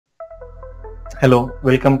Hello,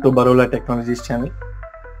 welcome to Barola Technologies channel.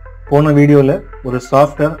 போன வீடியோல ஒரு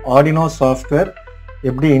சாஃப்ட்வேர் Arduino சாஃப்ட்வேர்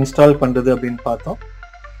எப்படி இன்ஸ்டால் பண்றது அப்படினு பார்த்தோம்.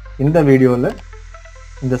 இந்த வீடியோல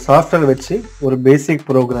இந்த சாஃப்ட்வேர் வச்சு ஒரு பேசிக்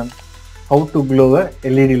program how to glow a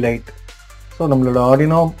LED light. So நம்மளோட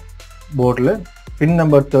Arduino போர்டில் பின்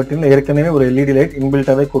நம்பர் 13ல ஏற்கனவே ஒரு LED லைட்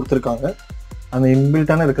இன்பில்ட்டாகவே கொடுத்துருக்காங்க. அந்த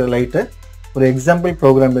இன்பில்ட்டான இருக்கிற லைட்டை ஒரு எக்ஸாம்பிள்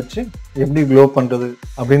ப்ரோக்ராம் வச்சு எப்படி க்ளோ பண்ணுறது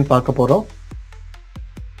அப்படின்னு பார்க்க போகிறோம்.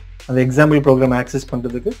 அந்த எக்ஸாம்பிள் ப்ரோக்ராம் ஆக்சஸ்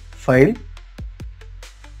பண்ணுறதுக்கு ஃபைல்,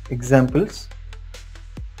 எக்ஸாம்பிள்ஸ்,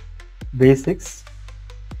 பேசிக்ஸ்,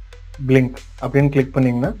 பிளிங்க் அப்படின்னு கிளிக்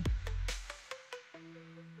பண்ணிங்கன்னா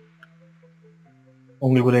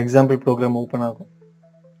உங்களுக்கு ஒரு எக்ஸாம்பிள் ப்ரோக்ராம் ஓப்பன் ஆகும்.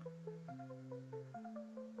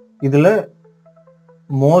 இதில்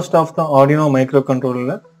most of the Arduino micro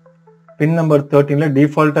கண்ட்ரோலரில் bin number 13ல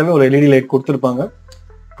டிஃபால்ட்டாகவே ஒரு LED லைட் கொடுத்துருப்பாங்க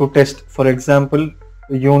to test. For example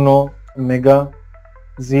you know, mega,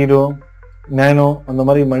 zero, nano அந்த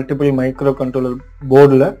மாதிரி மல்டிபிள் மைக்ரோ கண்ட்ரோலர்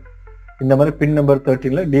போர்டில் இந்த மாதிரி பின் நம்பர்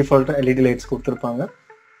 13ல டிஃபால்ட்டாக LED லைட்ஸ் கொடுத்துருப்பாங்க.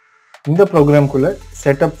 இந்த ப்ரோக்ராம்குள்ளே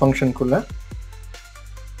செட்டப் ஃபங்க்ஷனுக்குள்ளே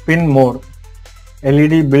பின் மோட்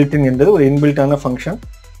LED பில்ட்இன் என்றது ஒரு இன்பில்ட்டான function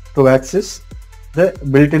to access the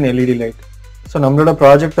built-in LED light. So நம்மளோட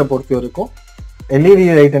ப்ராஜெக்டை பொறுத்த வரைக்கும் LED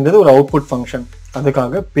லைட்ன்றது ஒரு அவுட்புட் ஃபங்க்ஷன்.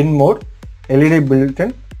 அதுக்காக பின் மோட் LED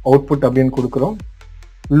பில்ட்இன் அவுட்புட் அப்படின்னு கொடுக்குறோம்.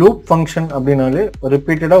 லூப் ஃபங்க்ஷன் அப்படின்னாலே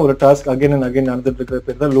ரிப்பீட்டடாக ஒரு டாஸ்க் அகைன் அண்ட் அகைன் நடந்துட்டு இருக்கிற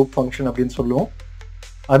பேர் தான் லூப் ஃபங்க்ஷன் அப்படின்னு சொல்லுவோம்.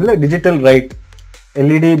 அதில் digital write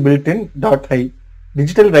LED built-in dot high.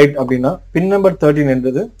 Digital write அப்படின்னா பின் நம்பர் 13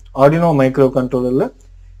 என்றது Arduino மைக்ரோ கண்ட்ரோலரில்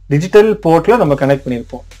டிஜிட்டல் போர்ட்டில் நம்ம கனெக்ட்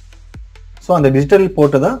பண்ணியிருப்போம். ஸோ அந்த டிஜிட்டல்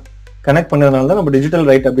போர்ட்டை தான் கனெக்ட் பண்ணதுனால தான் நம்ம டிஜிட்டல்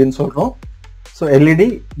ரைட் அப்படின்னு சொல்கிறோம். ஸோ LED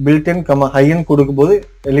பில்ட்இன் ஹைன்னு கொடுக்கும்போது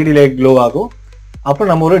LED லைட் க்ளோ ஆகும்.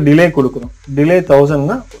 அப்புறம் நம்ம ஒரு டிலே கொடுக்குறோம். Delay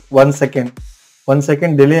 1000னா 1 second. 1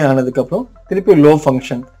 செகண்ட் டிலே ஆனதுக்கப்புறம் திருப்பி low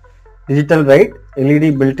function digital write LED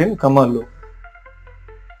built-in low,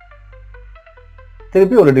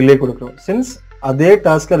 திருப்பி ஒரு டிலே கொடுக்குறோம். சின்ஸ் அதே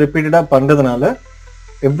டாஸ்கை ரிப்பீட்டடாக பண்ணுறதுனால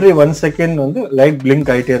எவ்ரி 1 செகண்ட் வந்து லைட்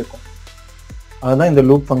பிளிங்க் ஆகிட்டே இருக்கும். அதுதான் இந்த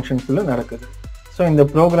லூப் ஃபங்க்ஷனுக்குள்ளே நடக்குது. ஸோ இந்த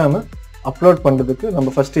ப்ரோக்ராமை அப்லோட் பண்ணுறதுக்கு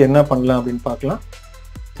நம்ம ஃபஸ்ட்டு என்ன பண்ணலாம் அப்படின்னு பார்க்கலாம்.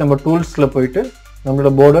 நம்ம டூல்ஸில் போயிட்டு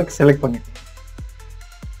நம்மளோட போர்டை செலக்ட் பண்ணிக்கலாம்.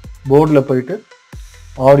 போர்டில் போயிட்டு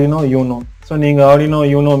Arduino யூனோ. ஸோ நீங்கள் Arduino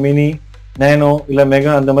யூனோ மினி, நேனோ இல்லை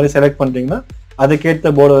மெகா அந்த மாதிரி செலக்ட் பண்ணுறீங்கன்னா அதுக்கேற்ற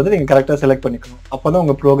போர்டை வந்து நீங்கள் கரெக்டாக செலக்ட் பண்ணிக்கணும். அப்போ தான்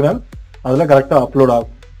உங்கள் ப்ரோக்ராம் அதில் கரெக்டாக அப்லோட்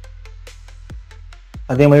ஆகும்.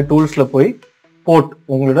 அதே மாதிரி டூல்ஸில் போய் போர்ட்,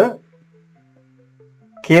 உங்களோட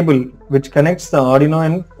cable which connects the Arduino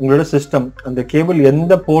and உங்களோட சிஸ்டம், அந்த கேபிள்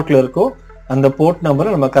எந்த போர்ட்டில் இருக்கோ அந்த போர்ட்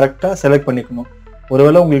நம்பரை நம்ம கரெக்டாக செலக்ட் பண்ணிக்கணும்.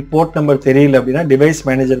 ஒருவேளை உங்களுக்கு போர்ட் நம்பர் தெரியல அப்படின்னா டிவைஸ்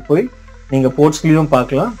மேனேஜர் போய் நீங்கள் போர்ட்ஸ்லேயும்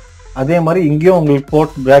பார்க்கலாம். அதே மாதிரி இங்கேயும் உங்களுக்கு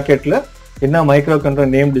போர்ட் ப்ராக்கெட்டில் என்ன மைக்ரோ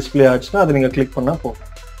கண்ட்ரோல் நேம் டிஸ்பிளே ஆச்சுன்னா அதை நீங்கள் கிளிக் பண்ணால் போகும்.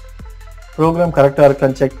 ப்ரோக்ராம் கரெக்டாக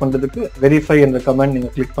இருக்கான்னு செக் பண்ணுறதுக்கு வெரிஃபை என்ற கமெண்ட்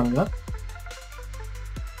நீங்கள் கிளிக் பண்ணலாம்.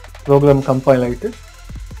 ப்ரோக்ராம் கம்பைல் ஆகிட்டு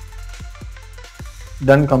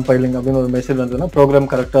டன் கம்பைலிங் அப்படின்னு ஒரு மெசேஜ் வந்ததுன்னா ப்ரோக்ராம்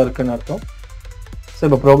கரெக்டாக இருக்குன்னு அர்த்தம். ஸோ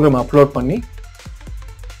இப்போ ப்ரோக்ராம் அப்லோட் பண்ணி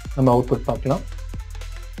நம்ம அவுட்புட் பார்க்கலாம்.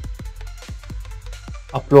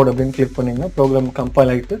 அப்லோட் அப்படின்னு கிளிக் பண்ணிங்கன்னா ப்ரோக்ராம்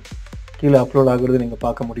கம்பைல் ஆகிட்டு கீழே அப்லோட் ஆகுறது நீங்கள்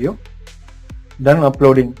பார்க்க முடியும். டன்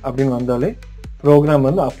அப்லோடிங் அப்படின்னு வந்தாலே ப்ரோக்ராம்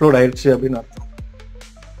வந்து அப்லோட் ஆயிடுச்சு அப்படின்னு அர்த்தம்.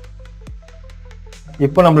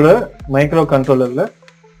 இப்போ நம்மளோட மைக்ரோ கண்ட்ரோலரில்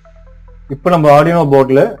இப்போ நம்ம Arduino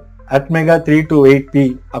போர்டில் Atmega 328P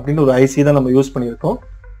அப்படின்னு ஒரு ஐசி தான் நம்ம யூஸ் பண்ணியிருக்கோம்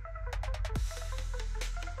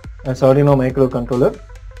Arduino மைக்ரோ கண்ட்ரோலர்.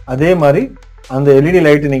 அதே மாதிரி அந்த LED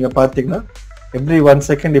லைட்டு நீங்கள் பார்த்தீங்கன்னா எவ்ரி 1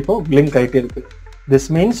 செகண்ட் இப்போ பிளிங்க் ஆகிட்டே இருக்கு.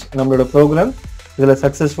 திஸ் மீன்ஸ் நம்மளோட ப்ரோக்ராம் இதில்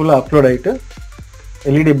சக்ஸஸ்ஃபுல்லாக அப்லோட் ஆகிட்டு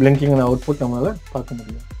LED பிளிங்கிங் அவுட்புட் நம்மளால் பார்க்க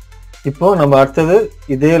முடியும். இப்போது நம்ம அடுத்தது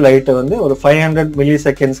இதே லைட்டை வந்து ஒரு 500 மில்லி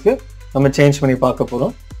செகண்ட்ஸ்க்கு நம்ம சேஞ்ச் பண்ணி பார்க்க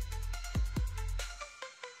போகிறோம்.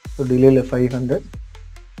 ஸோ டிலேயில் 500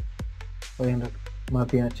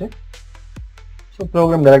 மாற்றியாச்சு. ஸோ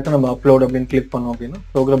ப்ரோக்ராம் டைரெக்டாக நம்ம அப்லோட் அப்படின்னு கிளிக் பண்ணோம் அப்படின்னா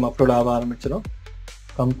ப்ரோக்ராம் அப்லோட் ஆக ஆரம்பிச்சிடும்.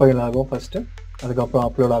 கம்பைல் ஆகும் ஃபஸ்ட்டு, அதுக்கப்புறம்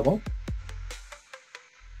அப்லோட் ஆகும்.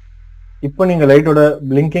 இப்போ நீங்கள் லைட்டோட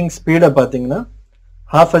பிளிங்கிங் ஸ்பீடை பார்த்தீங்கன்னா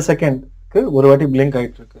 1/2 செகண்ட்க்கு ஒரு வாட்டி பிளிங்க்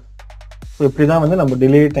ஆகிட்டு இருக்கு. ஸோ இப்படி தான் வந்து நம்ம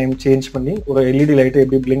டிலே டைம் சேஞ்ச் பண்ணி ஒரு LED லைட்டை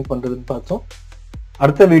எப்படி பிளிங்க் பண்ணுறதுன்னு பார்த்தோம்.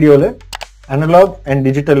 அடுத்த வீடியோவில் அனலாக் அண்ட்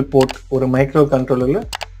டிஜிட்டல் போர்ட் ஒரு மைக்ரோ கண்ட்ரோலரில்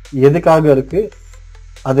எதுக்காக இருக்குது,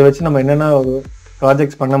 அதை வச்சு நம்ம என்னென்ன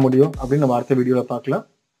ப்ராஜெக்ட்ஸ் பண்ண முடியும் அப்படின்னு நம்ம அடுத்த வீடியோவில் பார்க்கலாம்.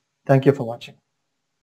 தேங்க்யூ ஃபார் வாட்சிங்.